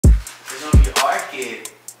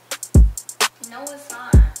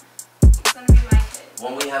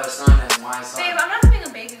When we have a son, that's my son. Babe, I'm not having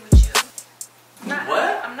a baby with you.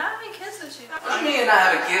 What? I'm not having kids with you. What do you mean you're not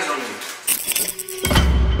having kids with me?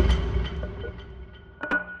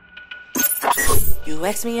 You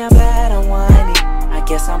ask me how bad I want it, I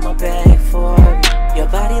guess I'ma beg for it. Your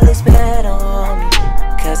body looks better on me,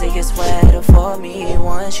 cause it gets wetter for me.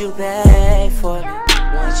 Once you beg for me,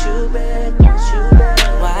 once you beg,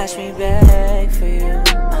 watch me beg for you.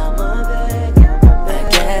 I'ma beg, I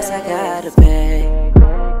guess I gotta beg.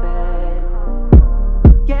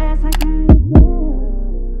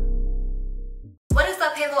 What is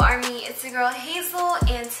up, Halo Army? It's your girl Hazel,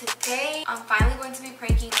 and today I'm finally going to be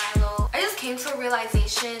pranking Milo. I just came to a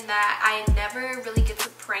realization that I never really get to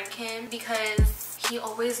prank him because he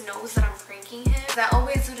always knows that I'm pranking him. I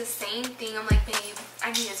always do the same thing. I'm like, babe,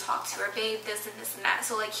 I need to talk to her, babe, this and this and that.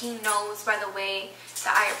 So like he knows by the way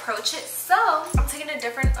that I approach it. So I'm taking a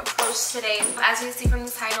different approach today. As you can see from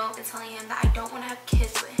the title, I'm telling him that I don't want to have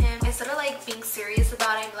kids with him. Instead of like being serious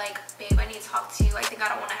about it, I'm like, babe, I need to talk to you. I think I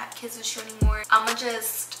don't want to have kids with you anymore. I'm gonna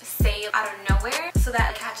just say out of nowhere so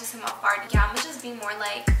that it catches him off guard. Yeah, I'm gonna just be more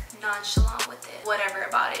like nonchalant with it, whatever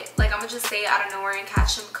about it. Like I'm gonna just say it out of nowhere and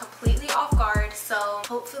catch him completely off guard. So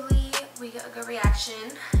hopefully we get a good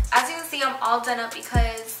reaction. As you can see, I'm all done up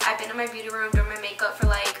because I've been in my beauty room doing my makeup for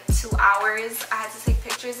like 2 hours. I had to take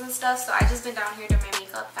pictures and stuff, so I just been down here doing my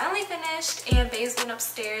makeup. Finally finished, and babe's been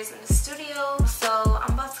upstairs in the studio, so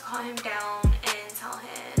I'm about to call him down and tell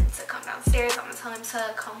him to come downstairs. I'm gonna tell him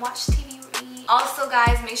to come watch TV with me. Also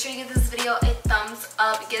guys, make sure you give this video a thumbs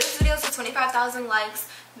up. Get this video to 25,000 likes.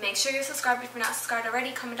 Make sure you're subscribed if you're not subscribed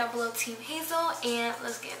already. Comment down below Team Hazel, and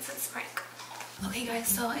let's get into this prank. Okay guys,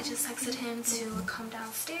 so I just texted him to come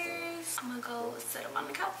downstairs. I'm gonna go sit up on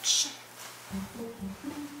the couch.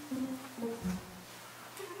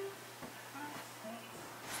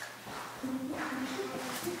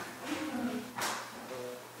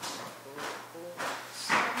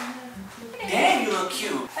 Damn, you look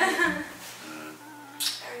cute. I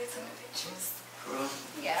already took my pictures. Bro,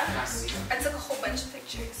 Yeah. can I see them? I took a whole bunch of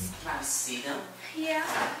pictures. Can I see them? Yeah.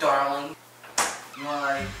 Darling. You want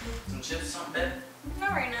like some chips or something, babe?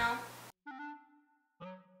 Not right now.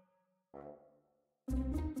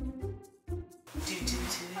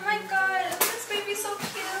 Oh my god, this baby's so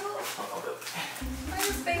cute. Look at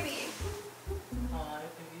this baby.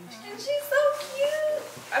 And she's so cute.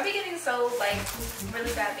 I've been getting so like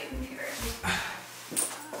really bad baby fever.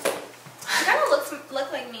 She kind of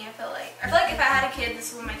look like me. I feel like if I had a kid,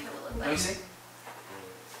 this is what my kid would look like. Let me see.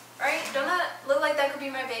 Right? Don't that look like that could be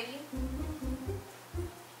my baby?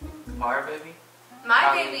 Our baby? My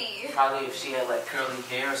Probably, baby. Probably if she had like curly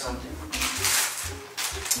hair or something.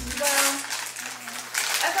 Well,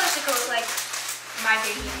 I thought she could look like my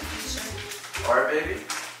baby in the future. Our baby?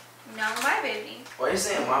 No, my baby. Why are you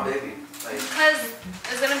saying my baby? Like, Because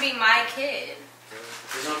it's gonna be my kid.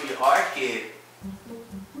 it's gonna be our kid.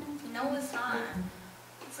 No, it's not.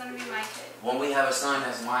 It's gonna be my kid. When we have a son,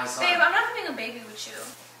 that's my son. Babe, I'm not having a baby with you.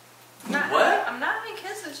 What? I'm not having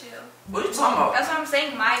kids with you. What are you talking about? That's why I'm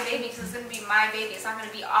saying my baby, because it's gonna be my baby. It's not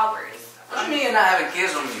gonna be ours. What do you mean you're not having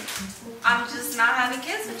kids with me? I'm just not having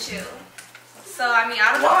kids with you. So I mean,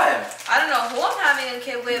 I don't know. Why? I don't know who I'm having a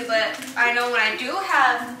kid with, but I know when I do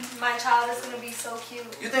have my child, it's gonna be so cute.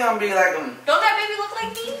 You think I'm gonna be like Don't that baby look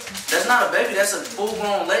like me? That's not a baby, that's a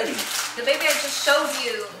full-grown lady. The baby I just showed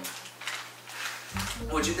you.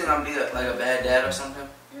 Would you think I'm gonna be like a bad dad or something?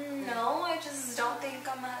 No, I just don't think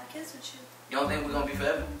I'm gonna have kids with you. You don't think we're gonna be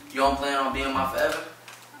forever? You don't plan on being my forever?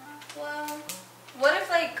 Well, what if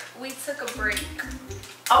like we took a break?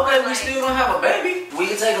 Okay, we Like- still don't have a baby. We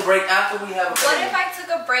can take a break after we have a baby. What if I took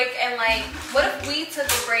a break and like, what if we took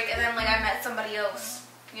a break and then like I met somebody else,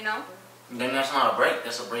 you know? Then that's not a break,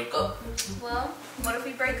 that's a breakup. Well, what if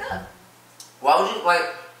we break up? Why would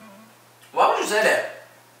you say that?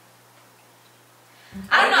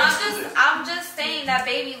 I don't know, I'm just saying that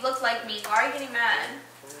baby looked like me. Why are you getting mad?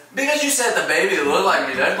 Because you said the baby look like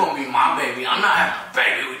me, that's gonna be my baby. I'm not having a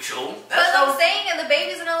baby with you. But I'm saying and the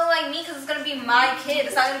baby's gonna look like me because it's gonna be my kid.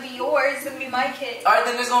 It's not gonna be yours, it's gonna be my kid. Alright,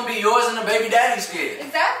 then it's gonna be yours and the baby daddy's kid.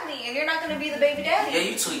 Exactly, and you're not gonna be the baby daddy. Yeah,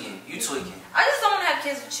 you tweaking. You tweaking. I just don't wanna have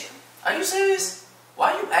kids with you. Are you serious?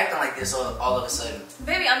 Why are you acting like this all of a sudden?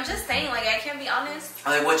 Baby, I'm just saying, like, I can't be honest.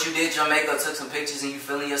 Like what you did, your makeup, took some pictures and you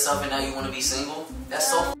feeling yourself and now you want to be single? That's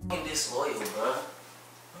so fucking disloyal, bro.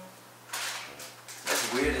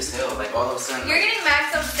 That's weird as hell. Like all of a sudden. You're getting mad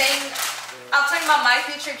because I'm saying, I'm talking about my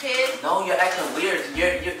future kid. No, you're acting weird.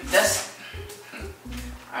 That's...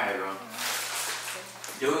 Alright, bro.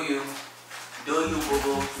 Do you,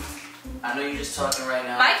 boo-boo. I know you're just talking right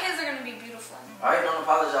now. My kids are gonna be beautiful. Alright, don't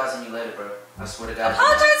apologize to me later, bro. I swear to God.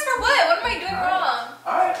 Apologize for what? What am I doing wrong?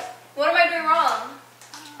 Alright. What am I doing wrong?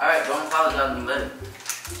 Alright, don't apologize to me later.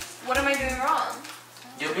 What am I doing wrong?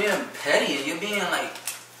 You're being petty and you're being like...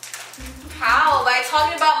 How? By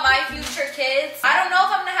talking about my future kids? I don't know if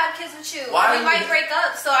I'm gonna have kids with you. Why We might break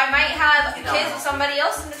up, so I might have You know. kids with somebody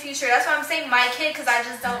else in the future. That's why I'm saying my kid, because I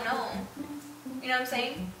just don't know. You know what I'm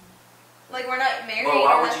saying? Like, we're not married. Bro,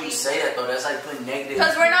 why or would nothing. you say that though? That's like putting negative...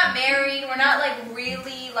 Because we're not married. We're not like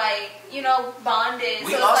really like, you know, bonded.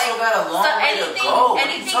 We so also it's like, got a long way to go. What are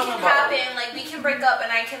you Anything talking can about? happen. Like, we can break up and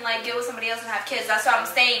I can like get with somebody else and have kids. That's what I'm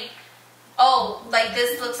saying. Oh, like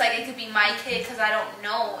this looks like it could be my kid because I don't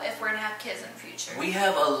know if we're gonna have kids in the future. We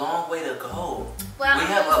have a long way to go. Well, we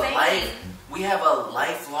have a life. We have a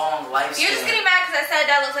lifelong lifespan. You're just getting mad because I said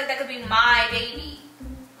that looks like that could be my baby.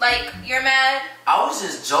 Like, you're mad? I was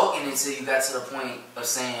just joking until you got to the point of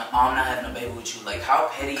saying, oh, I'm not having a baby with you. Like, how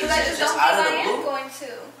petty is Because I that? just Just don't out of think I the am blue? going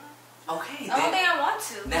to. Okay, I don't think I want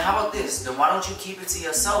to. Then how about this? Then why don't you keep it to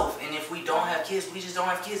yourself? And if we don't have kids, we just don't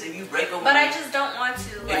have kids. If you break up with But me... I just don't want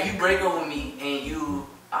to. Like, if you break up with me and you...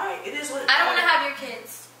 Alright, it is what it is. I don't want to have your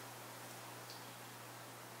kids.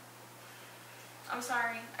 I'm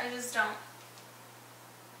sorry. I just don't.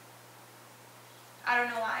 I don't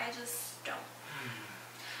know why. I just don't.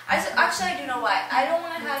 Actually, I do know why. I don't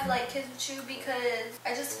want to have like kids with you because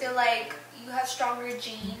I just feel like you have stronger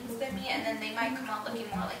genes than me, and then they might come out looking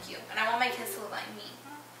more like you. And I want my kids to look like me.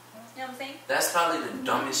 You know what I'm saying? That's probably the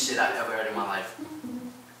dumbest shit I've ever heard in my life.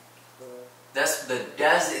 That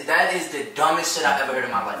is the dumbest shit I've ever heard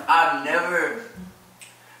in my life. I've never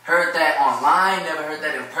heard that online, never heard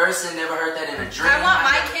that in person, never heard that in a dream. I want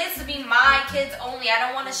my kids to be my kids only. I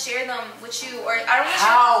don't want to share them with you, or I don't want to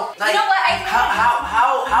How? share. Like, you know what?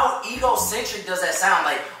 how egocentric does that sound?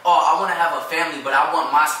 Like, oh, I want to have a family, but I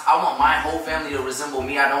want my whole family to resemble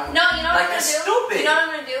me. I don't. No, you know what like, I'm gonna do? Stupid. You know what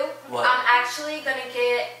I'm gonna do? What? I'm actually gonna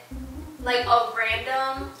get like a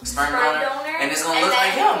random Sperm donor, and it's gonna look then,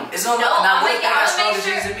 like him. It's gonna no, look. Now, I'm what if they got stronger gonna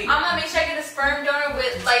genes than me? I'm gonna make sure I get a sperm donor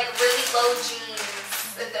with like really low genes.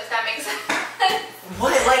 If that makes sense.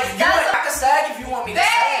 What? Like, I can sag if you want me to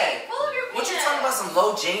sag. Pull up your What you pants. talking about? Some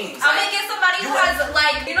low genes? I'm gonna get somebody who has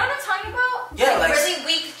like, you know what I'm talking about? Yeah, like really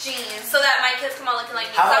weak genes, so that my kids come out looking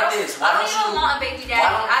like me. How about this? Why I don't don't you want a baby daddy.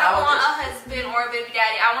 I how don't want about a husband or a baby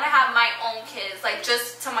daddy. I want to have my own kids, like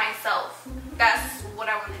just to myself. That's what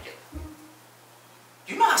I want to do.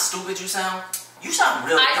 You know how stupid you sound? You sound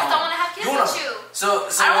really I just dumb. don't want to have kids with you. So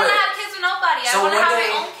I don't want to have kids with nobody. I want to have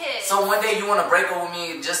my own kids. So one day you want to break up with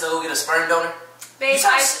me just to go get a sperm donor? Babe, you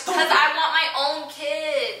sound because stupid. I want my own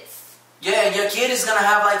kids. Yeah, your kid is gonna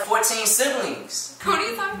have like 14 siblings. What are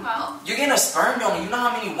you talking about? You're getting a sperm donor. You know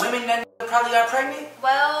how many women that probably got pregnant?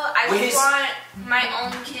 Well, I With just his- want my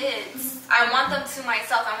own kids. I want them to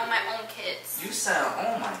myself. I want my own kids. You sound,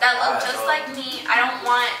 oh my That God, look just bro. like me. I don't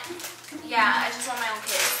want. Yeah, I just want my own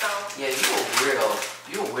kids. So. Yeah, you a weirdo.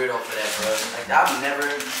 You a weirdo for that, bro. Like I mean,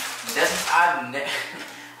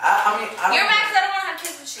 I don't. You're mad because I don't want to have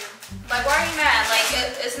kids with you. Like, why are you mad? Like,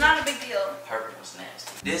 it's not a big deal. Purple was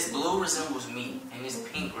nasty. This blue resembles me, and this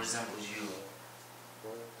pink resembles you.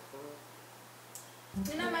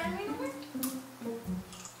 You're not mad at me no more?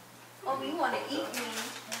 Oh, you want to eat me.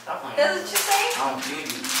 Stop playing. That's what you say? I don't feel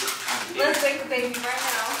you. Let's make a baby right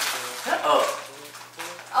now. Shut up.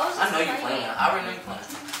 I know you playing. I already know you playing.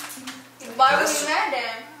 Why were you mad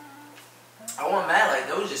then? I wasn't mad. Like,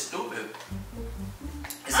 that was just stupid.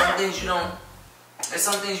 It's some things you don't... It's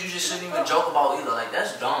some things you just shouldn't even joke about either. Like,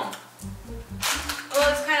 that's dumb.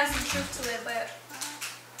 Well, it's kind of some truth to it, but...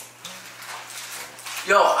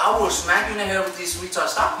 Yo, I will smack you in the head with these sweet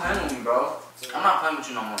talks. Stop playing with me, bro. I'm not playing with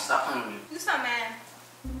you no more. Stop playing with me. You sound mad.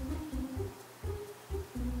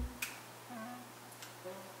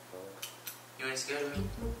 You ain't scared of me?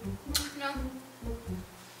 No.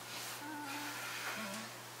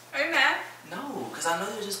 Are you mad? No, because I know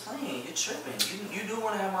you're just playing. You're tripping. You do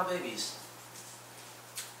want to have my babies.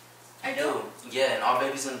 I do? Yeah, and our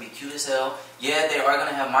baby's going to be cute as hell. Yeah, they are going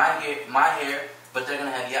to have my hair, but they're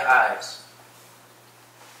going to have your eyes.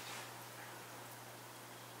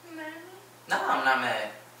 You mad at me? No, I'm not mad.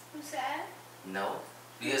 You sad? No.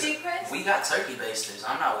 Because depressed? we got turkey basters.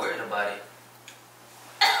 I'm not worried about it.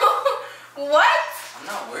 What? I'm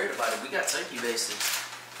not worried about it. We got turkey basters.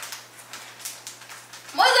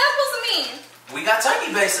 What's that supposed to mean? We got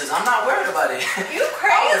turkey basters. I'm not worried about it. You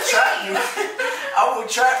crazy? I would trap you. I would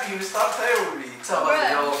trap you. Stop playing with me. Talk about,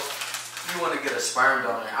 yo, you want to get a sperm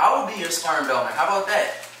donor. I will be your sperm donor. How about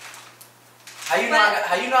that? How you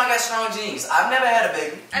know I got strong genes? I've never had a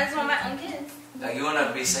baby. I just want my own kids. Like, you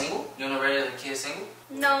wanna be single? You wanna raise a kid single?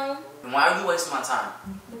 No. Then why are you wasting my time?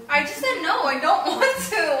 I just said no, I don't want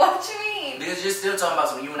to. What you mean? Because you're still talking about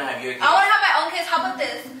something you wanna have your kids. I wanna have my own kids. How about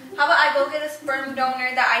this? How about I go get a sperm donor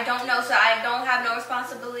that I don't know, so I don't have no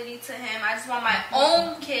responsibility to him. I just want my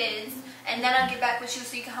own kids, and then I'll get back with you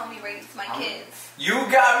so you can help me raise my kids. You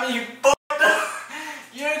got me fucked up.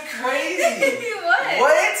 You're crazy.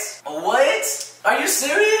 What? What? Are you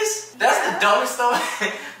serious? That's the dumbest stuff.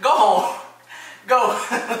 Go home. Go.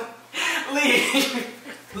 Leave.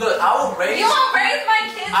 Look, I will raise. You won't raise my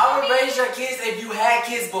kids. I would raise your kids if you had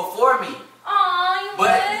kids before me. Aw, you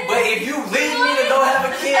But would? if you leave me to go have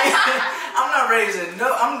a kid, I'm not raising.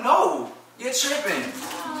 No. You're tripping.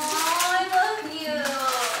 Aw, I love you.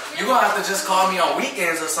 You're gonna have to just call me on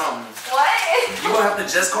weekends or something. What? You're gonna have to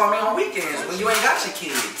just call me on weekends when you ain't got your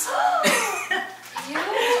kids. You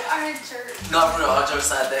are a jerk. No, for real, all jokes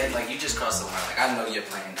aside, that like you just crossed the line. Like I know you're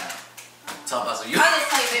playing now. Talk about some you. I'm just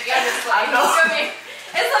playing, baby. I'm just playing. I know.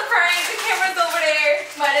 It's a prank. The camera's over there.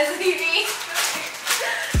 Mine is TV.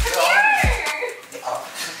 Come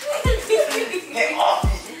here. Get off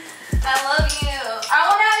me. I love you. I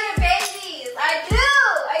want to have your babies. I do.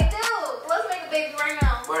 Let's make a baby right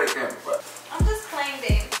now. Where the camera, bro? I'm just playing,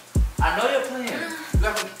 babe. I know you're playing. You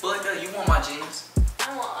got me bugged up. You want my jeans?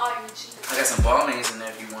 I want all your jeans. I got some ball mains in there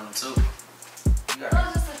if you want them too. You It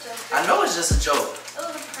got was just a joke. I know it's just a joke. It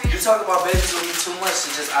was a prank. You talk about babies with me too much to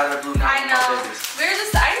just out of the blue now. I know.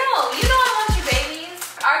 I know. You know I want your babies.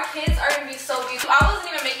 Our kids are gonna be so beautiful. I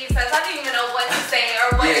wasn't even making sense. I didn't even know what to say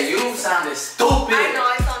or what. Yeah, you sounded stupid. I know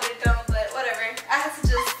I sounded dumb, but whatever. I had to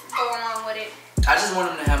just go along with it. I just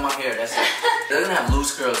want them to have my hair. That's it. They're gonna have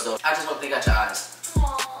loose curls though. I just hope they got your eyes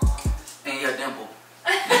Aww. and your dimple.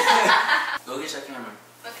 Go get your camera.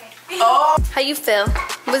 Okay. Oh. How you feel?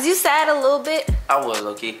 Was you sad a little bit? I was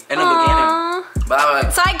low key in the beginning. But I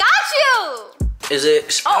was So I got you. Is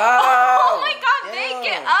it? Oh my God, babe,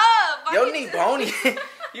 get up. Your knee bony.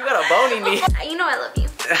 You got a bony knee. You know I love you.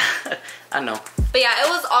 I know. But yeah, it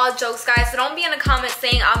was all jokes, guys. So don't be in the comments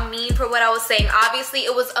saying I'm mean for what I was saying. Obviously,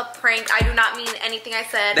 it was a prank. I do not mean anything I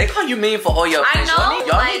said. They call you mean for all your pranks. I know,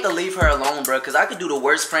 Y'all need to leave her alone, bro. Because I could do the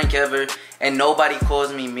worst prank ever and nobody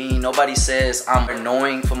calls me mean. Nobody says I'm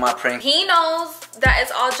annoying for my prank. He knows that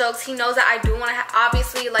it's all jokes. He knows that I do want to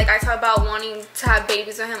obviously, like I talk about wanting to have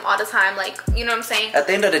babies with him all the time. Like, you know what I'm saying? At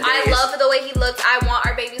the end of the day, I love the way he looks. I want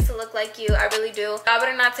our babies to look like you. I really do. I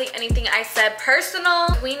better not take anything I said personal.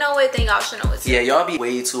 We know it, then y'all should know it too. yeah, y'all be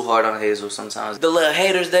way too hard on Hazel sometimes. The little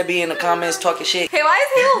haters that be in the comments talking shit. Hey, why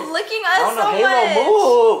is Halo licking us I don't know, so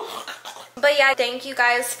Halo, much? move. But yeah, thank you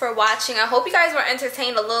guys for watching. I hope you guys were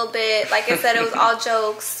entertained a little bit. Like I said, it was all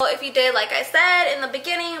jokes. So if you did, like I said in the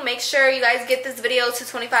beginning, make sure you guys get this video to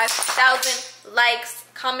 25,000 likes.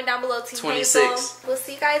 Comment down below Team 26. Hazel. We'll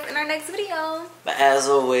see you guys in our next video. But as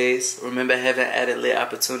always, remember heaven added lit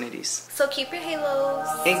opportunities. So keep your halos.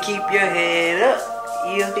 And keep your head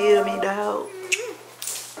up. You feel me, dog?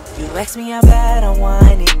 You ask me how bad I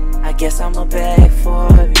want it, I guess I'ma beg for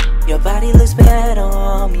it. Your body looks better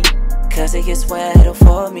on me, cause it gets wetter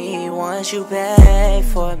for me. Once you beg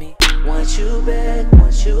for me, once you beg,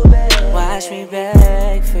 watch me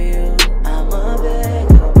beg for you. I'ma